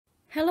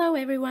Hello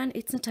everyone,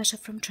 it's Natasha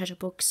from Treasure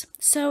Books.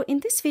 So in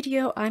this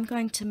video I'm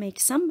going to make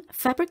some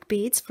fabric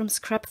beads from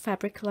scrap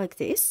fabric like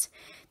this.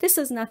 This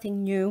is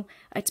nothing new,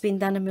 it's been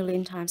done a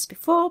million times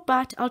before,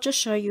 but I'll just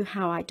show you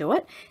how I do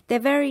it. They're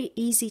very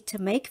easy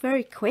to make,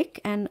 very quick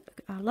and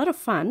a lot of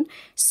fun.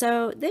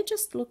 So they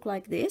just look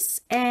like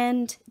this,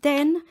 and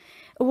then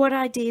what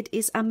I did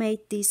is I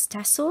made these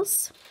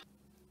tassels.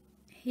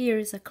 Here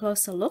is a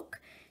closer look.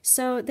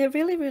 So they're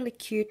really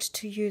cute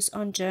to use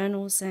on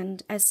journals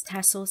and as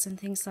tassels and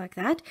things like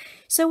that.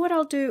 So what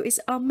I'll do is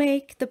I'll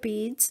make the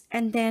beads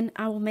and then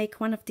I will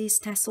make one of these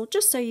tassels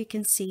just so you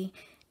can see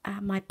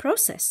my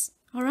process.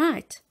 All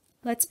right,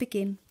 let's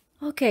begin.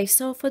 Okay,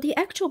 so for the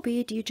actual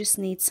bead you just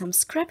need some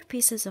scrap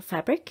pieces of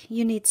fabric.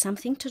 You need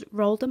something to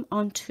roll them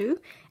onto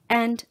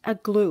and a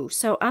glue.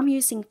 So I'm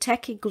using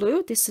tacky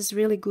glue. This is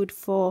really good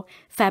for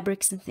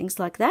fabrics and things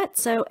like that.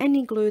 So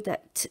any glue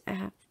that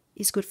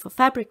is good for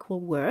fabric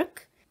will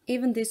work.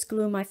 Even this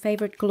glue, my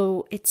favorite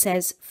glue, it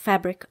says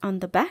fabric on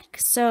the back.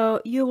 So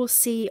you will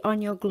see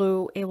on your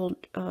glue, it will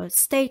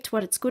state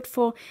what it's good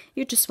for.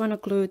 You just want a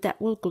glue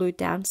that will glue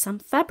down some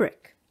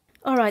fabric.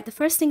 All right, the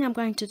first thing I'm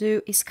going to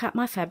do is cut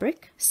my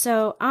fabric.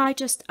 So I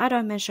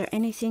don't measure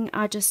anything.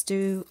 I just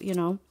do,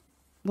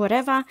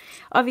 whatever.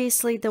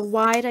 Obviously, the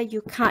wider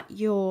you cut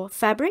your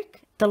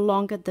fabric, the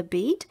longer the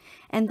bead,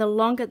 and the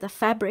longer the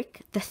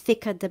fabric, the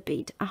thicker the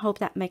bead. I hope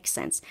that makes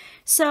sense.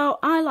 So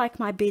I like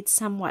my beads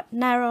somewhat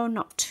narrow,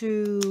 not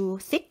too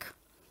thick.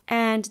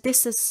 And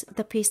this is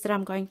the piece that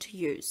I'm going to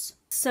use.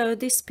 So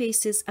this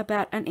piece is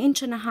about 1.5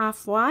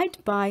 inches wide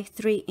by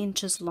 3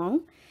 inches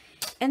long.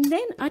 And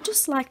then I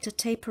just like to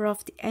taper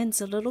off the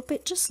ends a little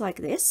bit, just like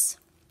this.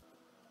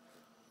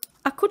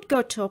 I could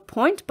go to a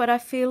point, but I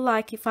feel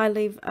like if I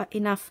leave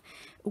enough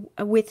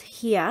width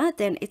here,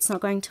 then it's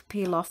not going to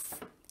peel off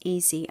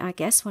easy, I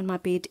guess, when my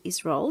bead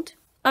is rolled.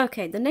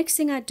 Okay, the next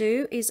thing I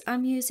do is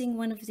I'm using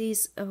one of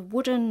these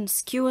wooden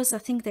skewers, I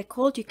think they're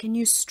called. You can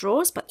use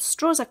straws, but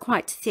straws are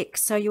quite thick,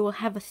 so you will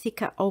have a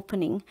thicker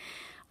opening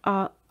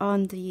on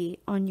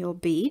your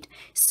bead.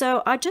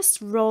 So I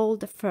just roll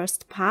the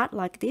first part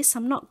like this.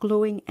 I'm not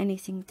gluing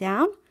anything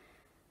down.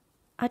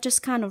 I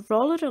just kind of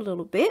roll it a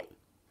little bit,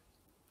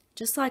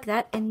 just like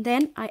that, and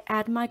then I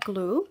add my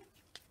glue.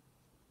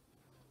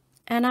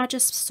 And I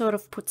just sort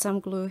of put some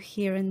glue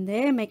here and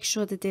there, make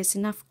sure that there's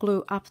enough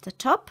glue up the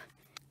top.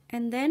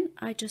 And then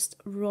I just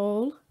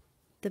roll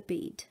the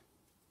bead.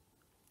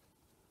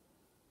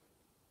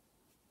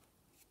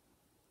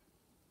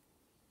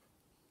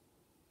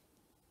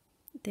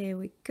 There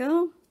we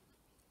go.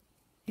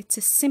 It's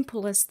as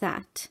simple as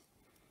that.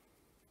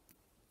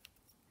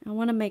 I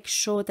want to make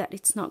sure that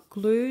it's not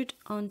glued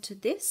onto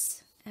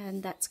this,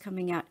 and that's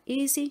coming out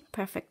easy.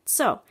 Perfect.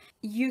 So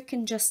you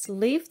can just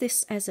leave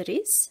this as it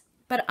is.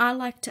 But I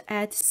like to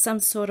add some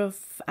sort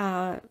of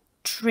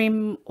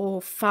trim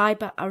or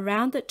fiber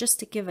around it just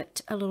to give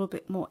it a little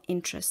bit more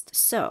interest.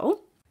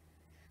 So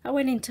I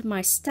went into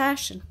my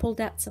stash and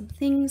pulled out some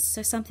things.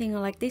 So something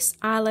like this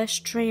eyelash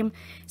trim,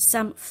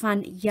 some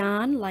fun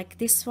yarn like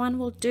this one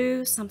will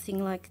do,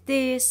 something like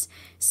this,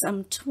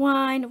 some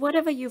twine,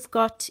 whatever you've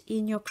got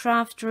in your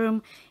craft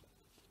room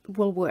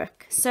will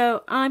work.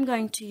 So I'm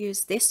going to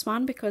use this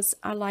one because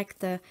I like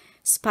the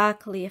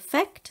sparkly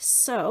effect.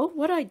 So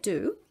what I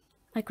do,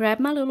 I grab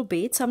my little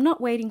bead, so I'm not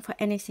waiting for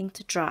anything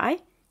to dry,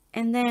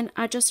 and then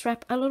I just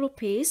wrap a little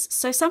piece.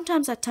 So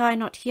sometimes I tie a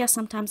knot here,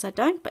 sometimes I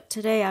don't, but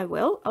today I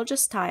will. I'll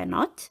just tie a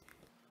knot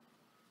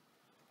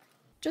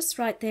just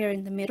right there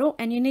in the middle,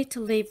 and you need to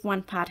leave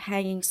one part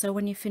hanging so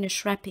when you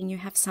finish wrapping you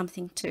have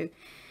something to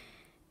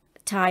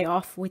tie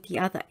off with the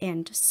other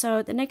end.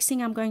 So the next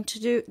thing I'm going to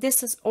do,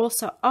 this is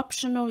also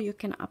optional, you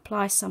can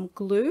apply some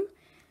glue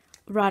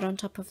right on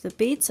top of the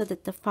bead so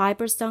that the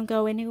fibers don't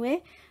go anywhere.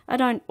 I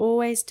don't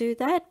always do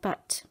that,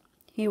 but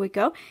here we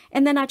go.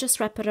 And then I just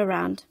wrap it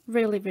around.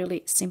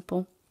 Really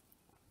simple.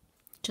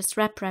 Just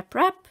wrap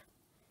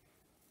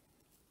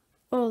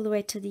all the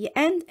way to the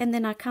end, and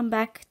then I come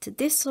back to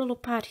this little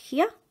part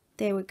here.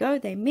 There we go,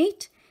 they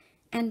meet.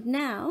 And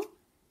now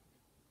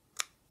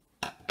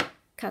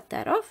cut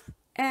that off,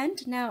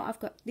 and now I've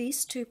got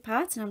these two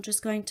parts, and I'm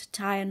just going to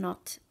tie a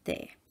knot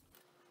there.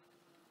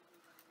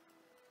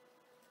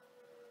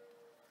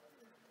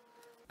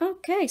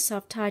 Okay, so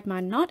I've tied my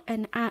knot,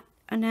 and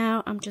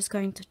now I'm just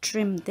going to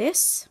trim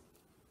this.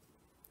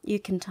 You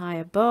can tie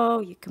a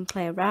bow, you can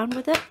play around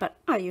with it, but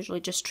I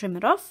usually just trim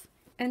it off.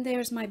 And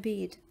there's my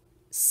bead.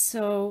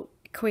 So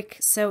quick,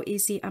 so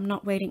easy. I'm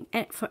not waiting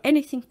for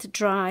anything to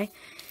dry.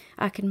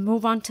 I can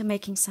move on to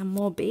making some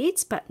more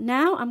beads, but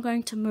now I'm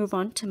going to move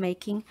on to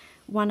making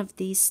one of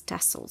these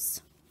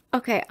tassels.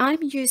 Okay,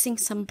 I'm using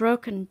some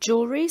broken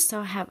jewelry.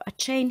 So I have a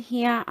chain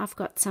here, I've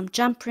got some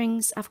jump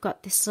rings, I've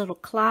got this little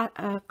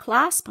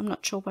clasp, I'm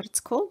not sure what it's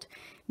called,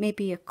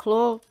 maybe a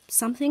claw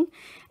something,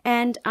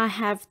 and I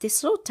have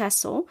this little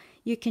tassel.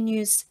 You can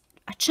use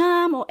a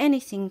charm or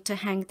anything to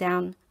hang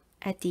down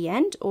at the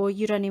end, or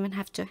you don't even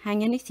have to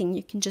hang anything,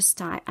 you can just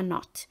tie a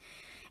knot.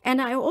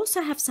 And I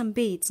also have some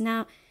beads.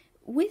 Now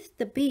with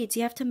the beads,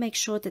 you have to make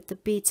sure that the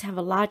beads have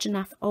a large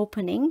enough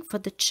opening for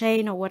the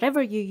chain or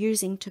whatever you're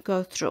using to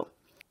go through.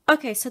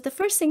 Okay, so the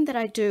first thing that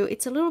I do,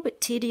 it's a little bit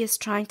tedious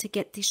trying to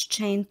get this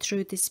chain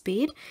through this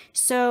bead.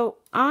 So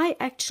I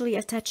actually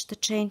attach the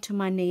chain to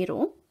my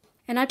needle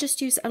and I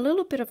just use a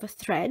little bit of a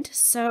thread.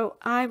 So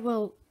I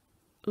will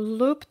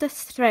loop the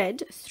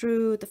thread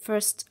through the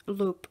first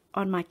loop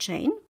on my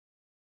chain.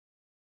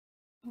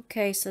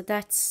 Okay, so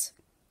that's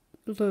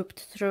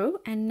looped through,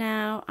 and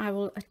now I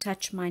will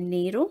attach my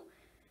needle.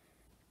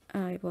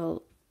 I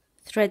will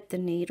thread the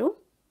needle.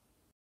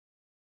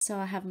 So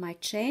I have my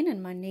chain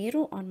and my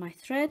needle on my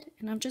thread,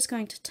 and I'm just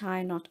going to tie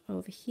a knot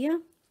over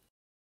here.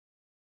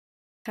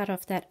 Cut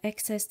off that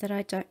excess that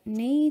I don't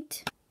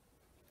need.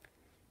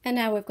 And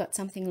now we've got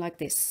something like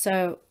this.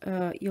 So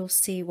you'll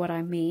see what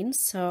I mean.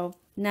 So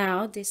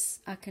now this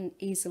I can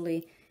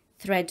easily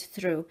thread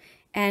through.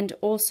 And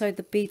also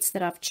the beads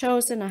that I've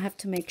chosen, I have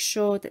to make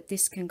sure that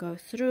this can go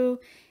through.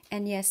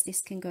 And yes,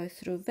 this can go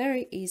through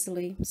very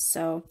easily.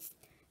 So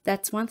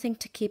that's one thing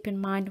to keep in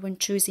mind when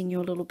choosing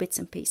your little bits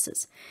and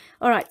pieces.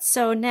 All right,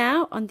 so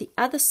now on the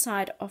other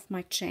side of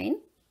my chain,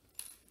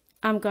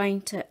 I'm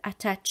going to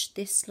attach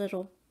this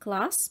little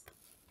clasp.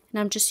 And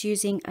I'm just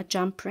using a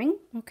jump ring.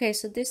 Okay,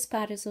 so this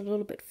part is a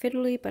little bit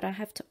fiddly, but I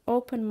have to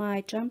open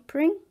my jump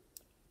ring.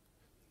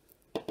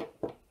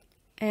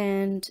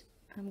 And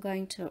I'm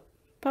going to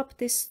pop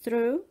this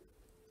through,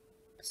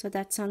 so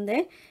that's on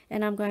there,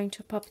 and I'm going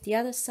to pop the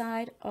other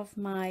side of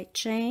my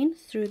chain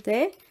through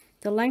there.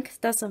 The length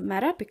doesn't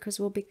matter because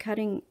we'll be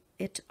cutting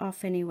it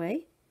off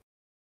anyway.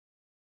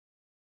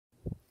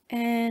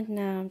 And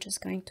now I'm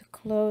just going to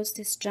close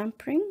this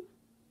jump ring.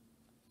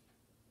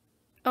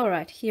 All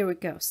right, here we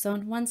go. So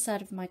on one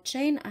side of my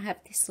chain I have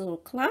this little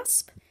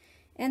clasp,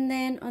 and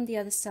then on the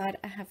other side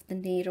I have the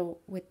needle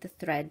with the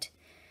thread.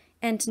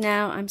 And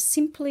now I'm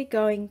simply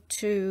going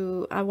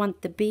to, I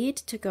want the bead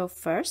to go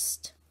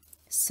first.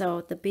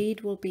 So the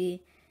bead will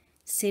be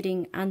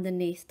sitting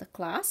underneath the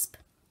clasp.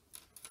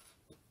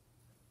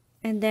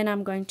 And then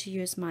I'm going to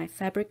use my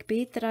fabric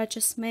bead that I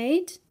just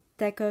made.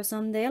 That goes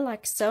on there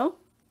like so.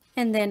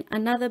 And then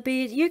another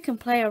bead. You can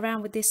play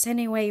around with this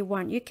any way you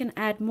want. You can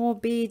add more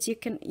beads. You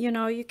can,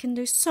 you can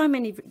do so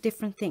many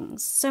different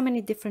things, so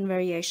many different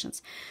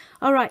variations.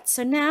 All right,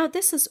 so now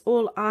this is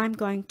all I'm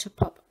going to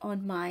pop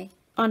on my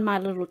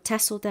little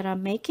tassel that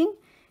I'm making.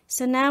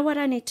 So now what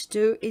I need to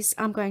do is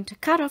I'm going to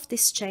cut off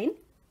this chain,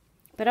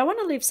 but I want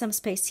to leave some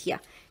space here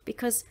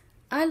because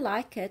I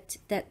like it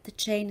that the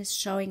chain is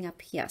showing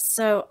up here.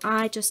 So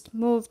I just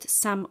moved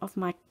some of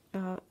my,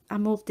 I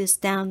moved this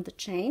down the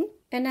chain,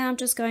 and now I'm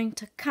just going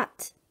to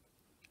cut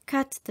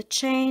the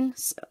chain.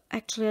 So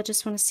actually I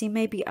just want to see,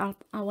 maybe I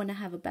want to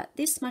have about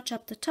this much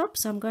up the top.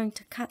 So I'm going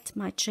to cut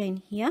my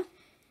chain here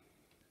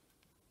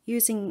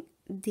using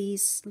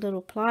these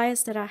little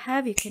pliers that I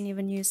have. You can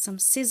even use some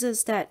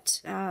scissors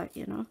that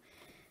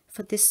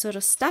for this sort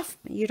of stuff.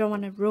 You don't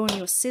want to ruin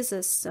your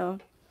scissors. So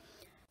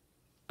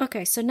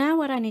okay, so now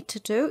what I need to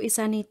do is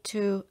I need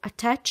to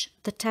attach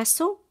the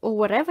tassel or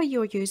whatever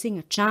you're using,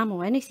 a charm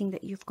or anything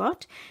that you've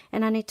got,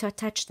 and I need to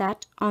attach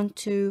that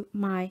onto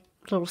my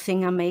little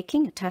thing I'm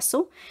making, a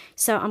tassel.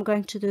 So I'm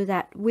going to do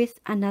that with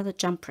another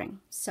jump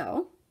ring.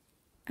 So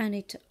I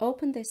need to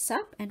open this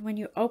up, and when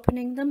you're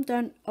opening them,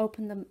 don't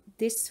open them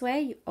this way,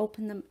 you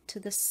open them to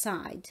the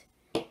side.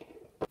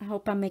 I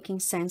hope I'm making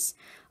sense.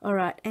 All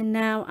right, and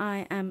now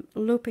I am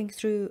looping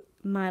through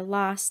my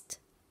last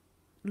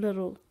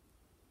little.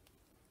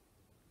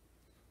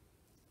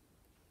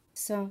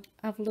 So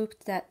I've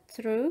looped that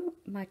through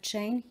my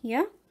chain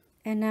here,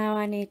 and now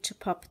I need to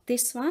pop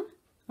this one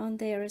on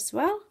there as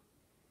well.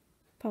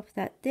 Pop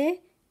that there,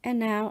 and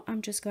now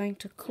I'm just going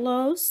to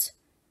close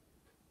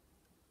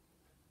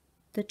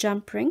the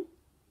jump ring,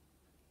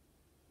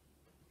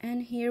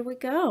 and here we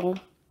go.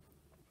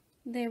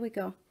 There we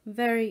go.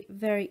 Very,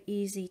 very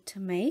easy to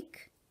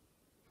make,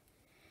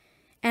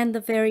 and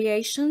the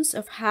variations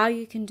of how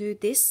you can do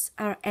this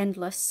are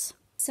endless.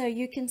 So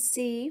you can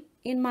see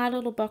in my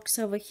little box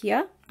over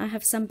here, I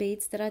have some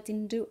beads that I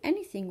didn't do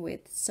anything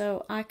with,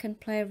 so I can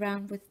play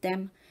around with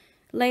them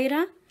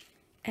later.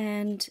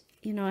 And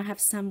I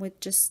have some with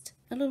just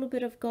a little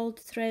bit of gold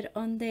thread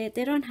on there.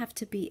 They don't have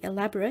to be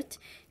elaborate.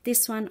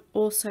 This one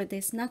also,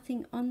 there's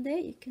nothing on there,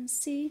 you can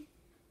see.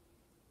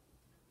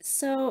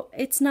 So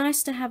it's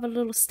nice to have a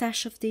little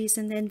stash of these,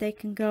 and then they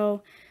can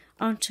go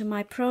onto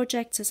my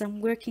projects. As I'm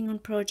working on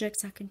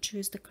projects, I can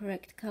choose the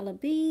correct color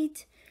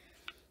bead,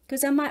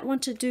 because I might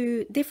want to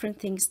do different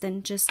things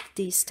than just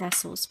these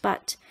tassels,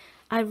 but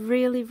I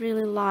really,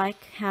 really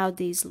like how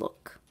these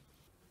look.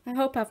 I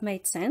hope I've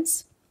made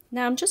sense.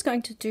 Now I'm just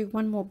going to do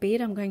one more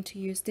bead. I'm going to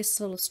use this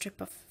little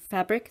strip of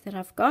fabric that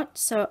I've got.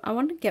 So I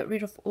want to get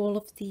rid of all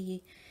of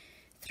the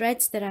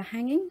threads that are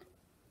hanging.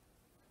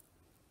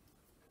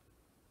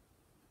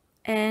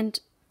 And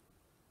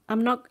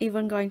I'm not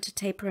even going to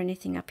taper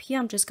anything up here.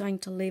 I'm just going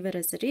to leave it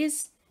as it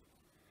is.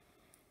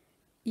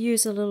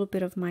 Use a little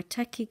bit of my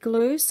tacky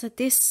glue. So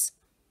this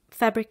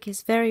fabric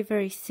is very,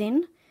 very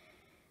thin.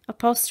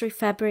 Upholstery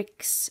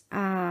fabrics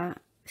are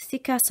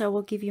thicker, so it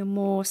will give you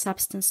more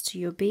substance to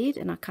your bead.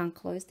 And I can't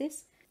close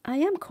this. I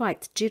am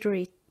quite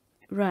jittery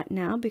right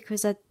now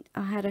because I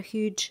had a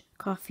huge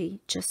coffee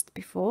just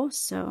before,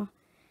 so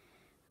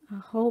I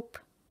hope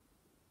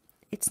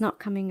it's not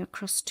coming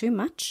across too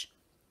much.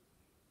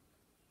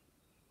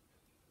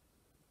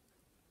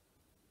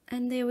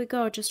 And there we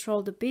go, just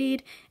roll the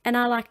bead, and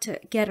I like to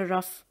get it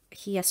off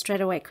here straight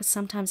away because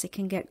sometimes it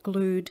can get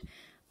glued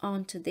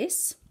onto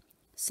this.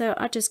 So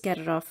I just get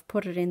it off,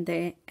 put it in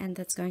there, and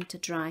that's going to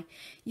dry.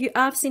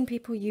 I've seen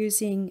people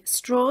using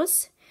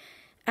straws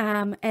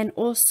and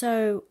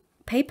also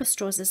paper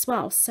straws as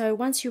well. So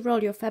once you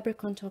roll your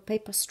fabric onto a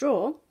paper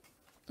straw,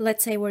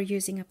 let's say we're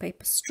using a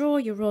paper straw,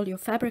 you roll your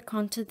fabric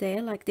onto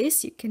there like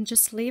this, you can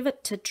just leave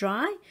it to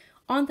dry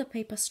on the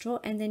paper straw,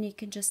 and then you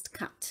can just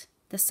cut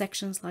the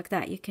sections like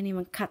that. You can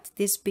even cut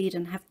this bead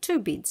and have two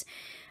beads.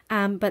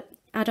 But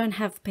I don't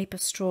have paper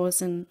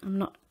straws, and I'm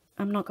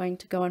not going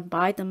to go and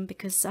buy them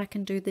because I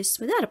can do this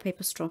without a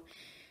paper straw.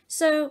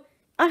 So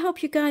I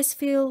hope you guys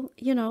feel,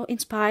 you know,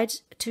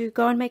 inspired to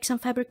go and make some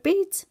fabric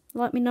beads.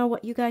 Let me know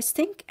what you guys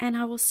think, and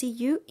I will see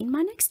you in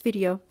my next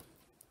video.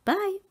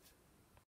 Bye!